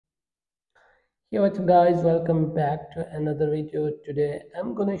Hey, what's up guys, welcome back to another video. Today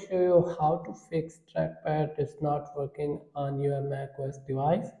I'm gonna show you how to fix trackpad is not working on your macOS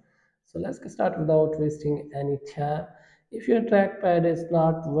device. So let's get started without wasting any time. If your trackpad is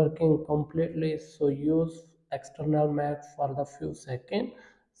not working completely, so use external Mac for the few seconds.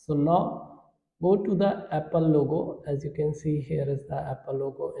 So now go to the Apple logo. As you can see, here is the Apple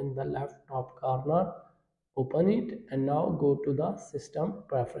logo in the left top corner. Open it and now go to the system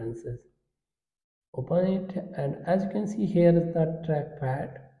preferences. Open it, and as you can see, here is the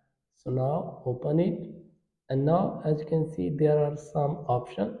trackpad. So now open it, and now as you can see, there are some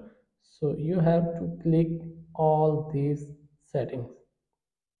options. So you have to click all these settings.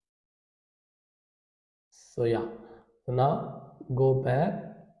 So yeah, so now go back,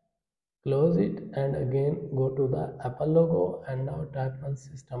 close it, and again go to the Apple logo and now type on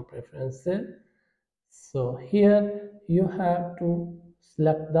system preferences. So here you have to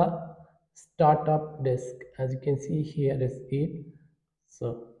select the startup disk. As you can see, here is it.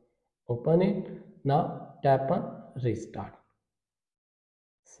 So open it. Now tap on restart.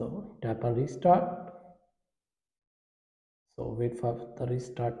 So tap on restart. So wait for the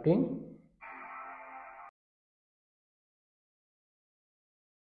restarting.